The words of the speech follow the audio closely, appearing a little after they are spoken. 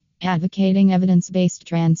Advocating evidence-based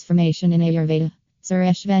transformation in Ayurveda.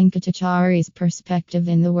 Suresh Venkatachari's perspective.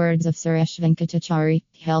 In the words of Suresh Venkatachari,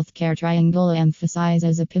 healthcare triangle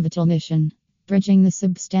emphasizes a pivotal mission, bridging the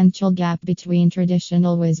substantial gap between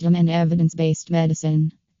traditional wisdom and evidence-based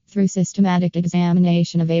medicine. Through systematic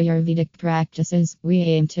examination of Ayurvedic practices, we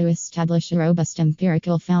aim to establish a robust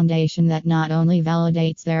empirical foundation that not only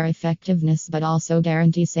validates their effectiveness but also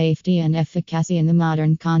guarantees safety and efficacy in the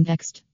modern context.